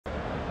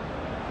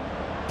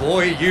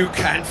Boy, you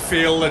can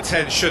feel the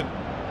tension.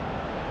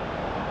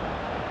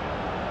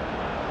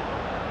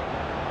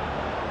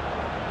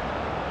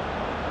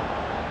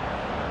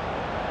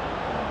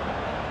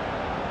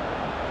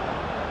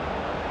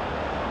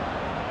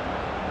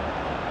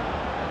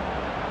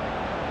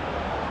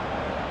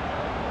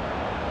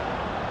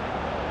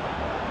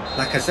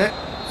 Lacazette,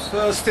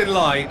 first in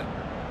line.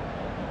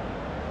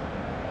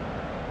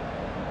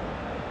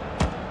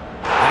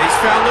 And he's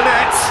found the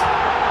net.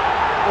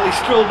 Well, he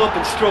strolled up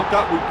and struck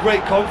that with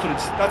great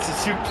confidence. That's a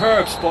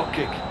superb spot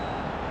kick.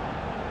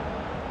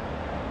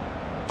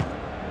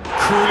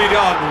 Coolly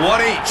done,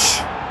 one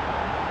each.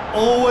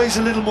 Always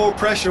a little more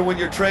pressure when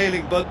you're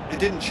trailing, but it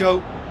didn't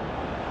show.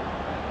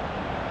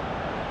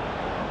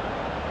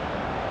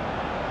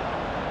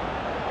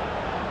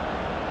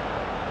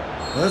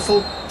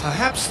 Ozil,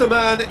 perhaps the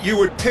man you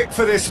would pick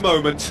for this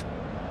moment.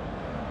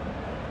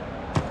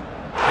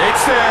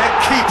 It's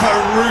there, keeper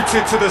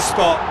rooted to the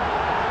spot.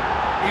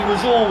 He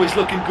was always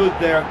looking good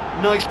there.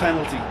 Nice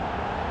penalty.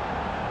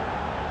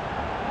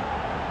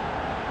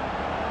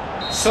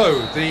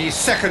 So, the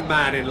second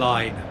man in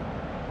line.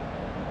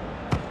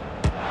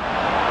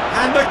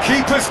 And the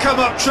keeper's come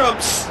up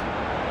trumps.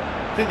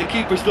 I think the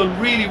keeper's done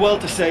really well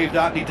to save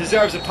that, and he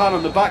deserves a pat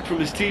on the back from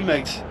his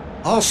teammates.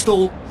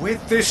 Arsenal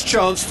with this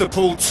chance to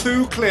pull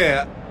two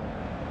clear.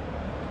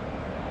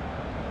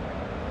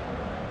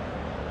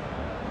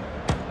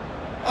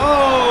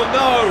 Oh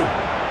no!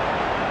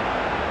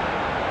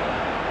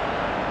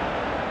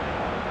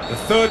 The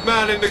third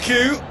man in the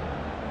queue.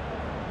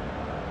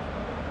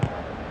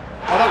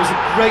 Oh, that was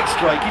a great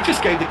strike. He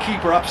just gave the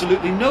keeper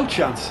absolutely no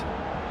chance.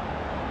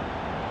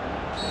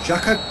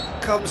 Xhaka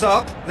comes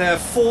up, their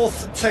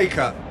fourth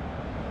taker.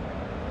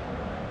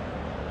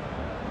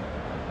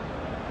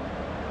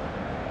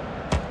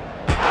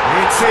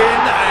 It's in,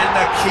 and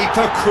the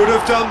keeper could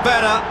have done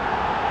better.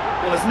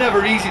 Well, it's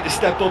never easy to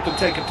step up and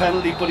take a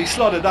penalty, but he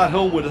slotted that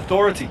home with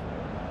authority.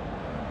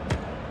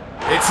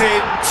 It's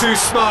in, too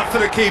smart for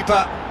the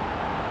keeper.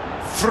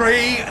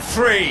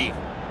 3-3.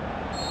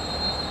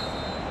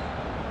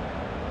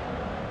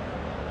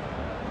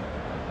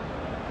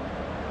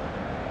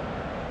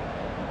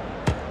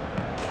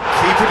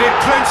 Keeper did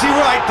plenty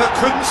right, but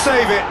couldn't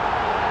save it.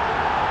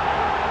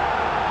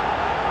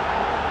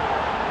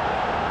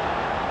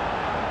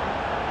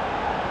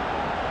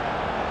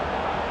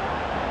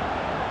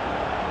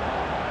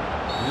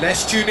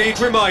 Lest you need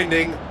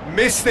reminding,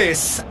 miss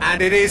this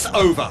and it is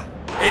over.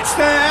 It's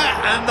there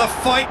and the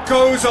fight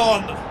goes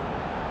on.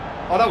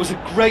 Oh, that was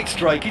a great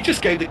strike. He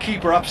just gave the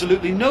keeper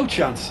absolutely no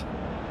chance.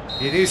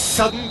 It is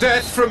sudden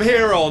death from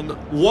here on.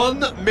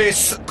 One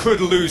miss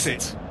could lose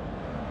it.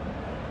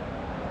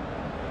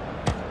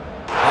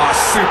 Ah,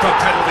 super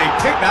penalty.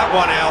 Pick that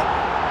one out.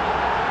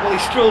 Well, he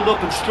strolled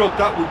up and struck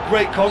that with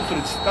great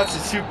confidence. That's a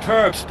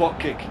superb spot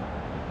kick.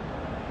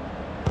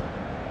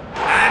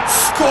 And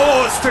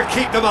scores to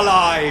keep them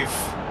alive.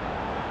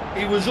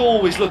 He was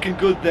always looking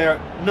good there.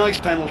 Nice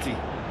penalty.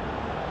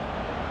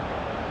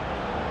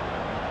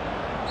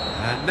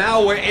 And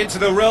now we're into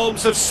the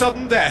realms of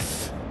sudden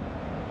death.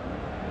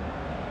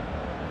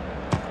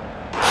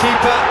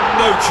 Keeper,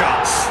 no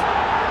chance.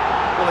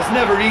 Well, it's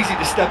never easy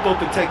to step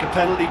up and take a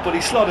penalty, but he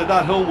slotted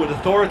that home with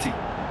authority.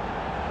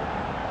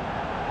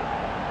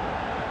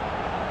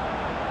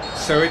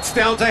 So it's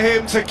down to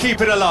him to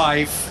keep it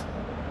alive.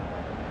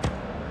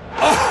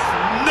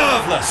 Oh,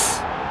 nerveless.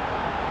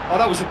 Oh,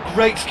 that was a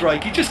great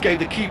strike. He just gave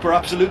the keeper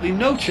absolutely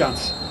no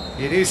chance.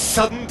 It is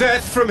sudden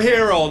death from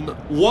here on.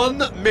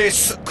 One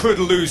miss could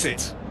lose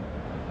it.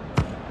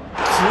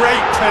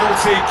 Great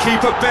penalty,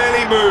 keeper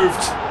barely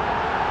moved.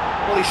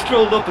 Well, he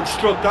strolled up and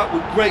struck that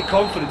with great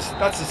confidence.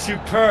 That's a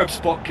superb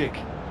spot kick.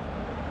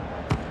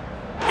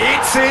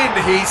 It's in,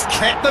 he's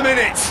kept them in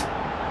it.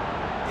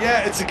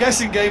 Yeah, it's a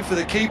guessing game for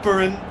the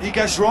keeper and he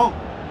gets wrong.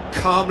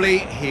 Calmly,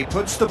 he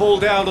puts the ball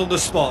down on the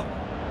spot.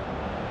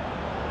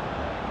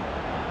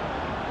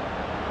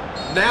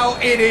 Now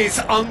it is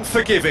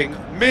unforgiving.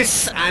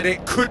 Miss and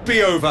it could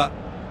be over.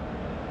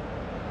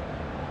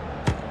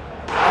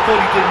 I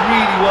thought he did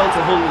really well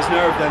to hold his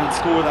nerve then and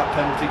score that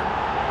penalty.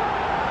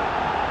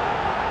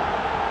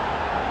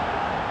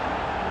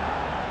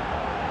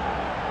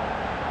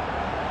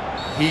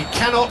 He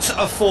cannot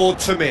afford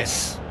to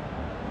miss.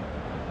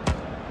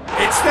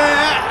 It's there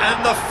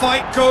and the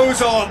fight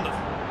goes on.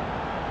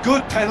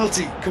 Good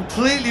penalty.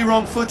 Completely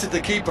wrong-footed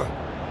the keeper.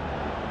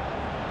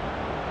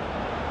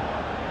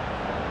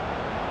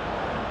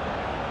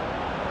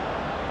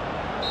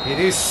 It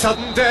is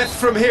sudden death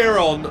from here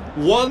on.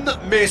 One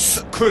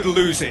miss could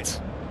lose it.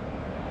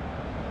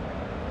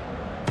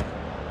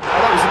 Oh,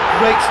 that was a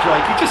great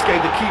strike. He just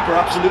gave the keeper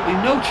absolutely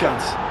no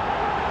chance.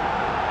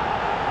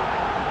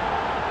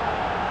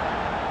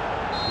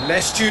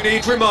 Lest you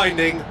need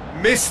reminding,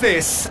 miss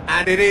this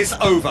and it is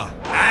over.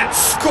 And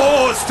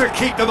scores to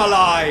keep them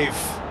alive.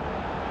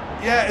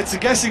 Yeah, it's a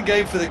guessing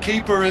game for the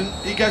keeper and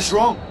he gets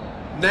wrong.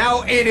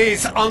 Now it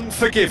is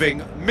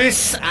unforgiving.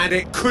 Miss and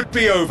it could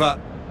be over.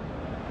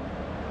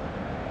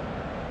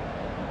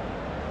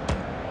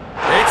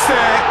 It's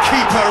there,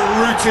 keeper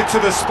rooted to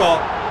the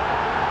spot.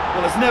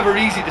 Well, it's never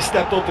easy to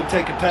step up and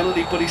take a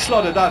penalty, but he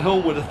slotted that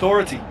home with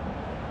authority.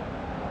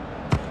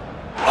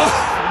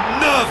 Oh,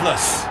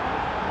 nerveless!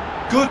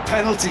 Good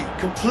penalty,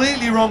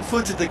 completely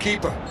wrong-footed the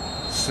keeper.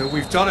 So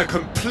we've done a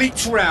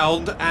complete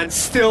round and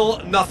still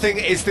nothing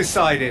is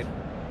decided.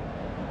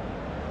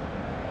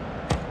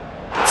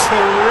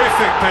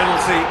 Terrific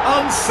penalty,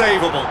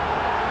 unsavable.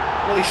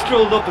 Well, he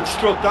strolled up and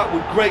struck that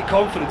with great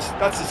confidence.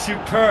 That's a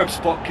superb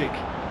spot kick.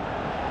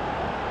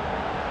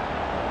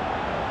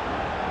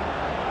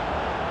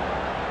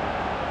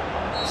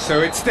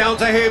 So it's down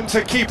to him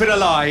to keep it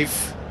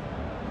alive.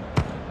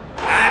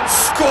 And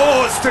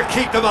scores to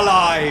keep them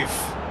alive.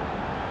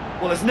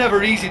 Well, it's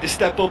never easy to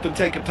step up and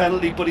take a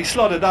penalty, but he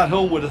slotted that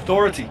home with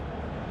authority.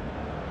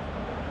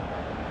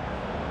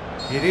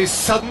 It is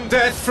sudden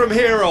death from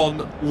here on.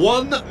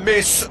 One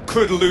miss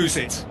could lose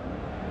it.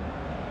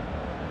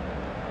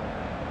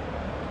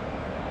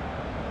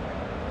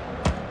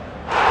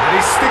 And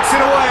he sticks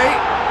it away.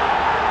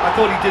 I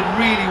thought he did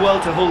really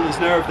well to hold his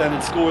nerve then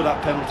and score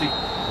that penalty.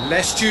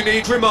 Lest you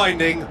need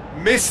reminding,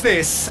 miss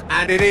this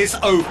and it is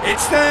over.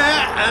 It's there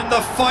and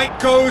the fight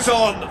goes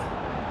on.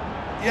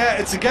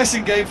 Yeah, it's a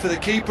guessing game for the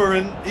keeper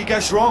and he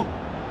guessed wrong.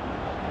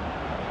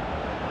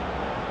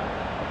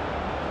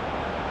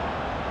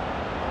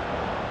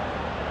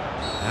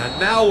 And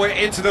now we're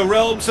into the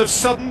realms of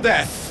sudden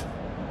death.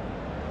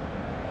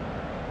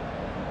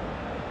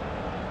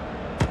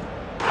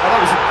 Oh,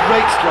 that was a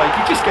great strike.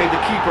 He just gave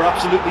the keeper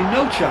absolutely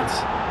no chance.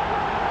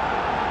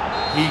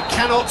 He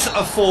cannot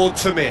afford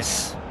to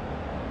miss.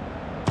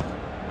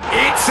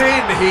 It's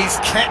in, he's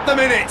kept them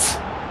in it.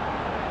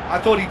 I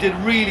thought he did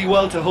really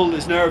well to hold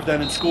his nerve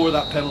then and score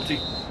that penalty.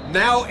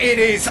 Now it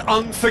is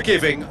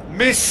unforgiving.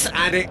 Miss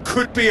and it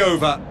could be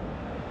over.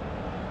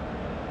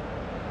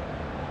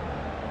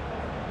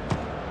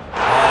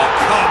 Oh,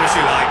 calm as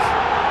you like.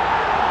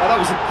 Oh, that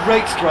was a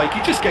great strike.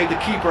 He just gave the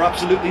keeper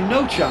absolutely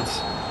no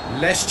chance.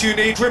 Lest you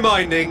need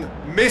reminding,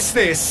 miss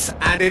this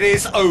and it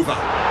is over.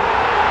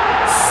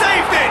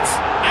 Saved it!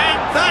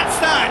 And that's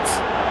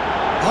that!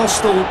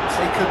 Arsenal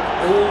taken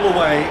all the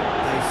way.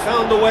 They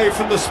found a way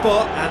from the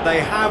spot and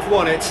they have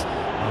won it.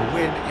 A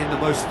win in the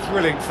most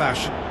thrilling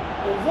fashion.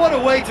 Well, what a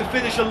way to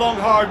finish a long,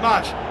 hard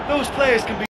match. Those players can be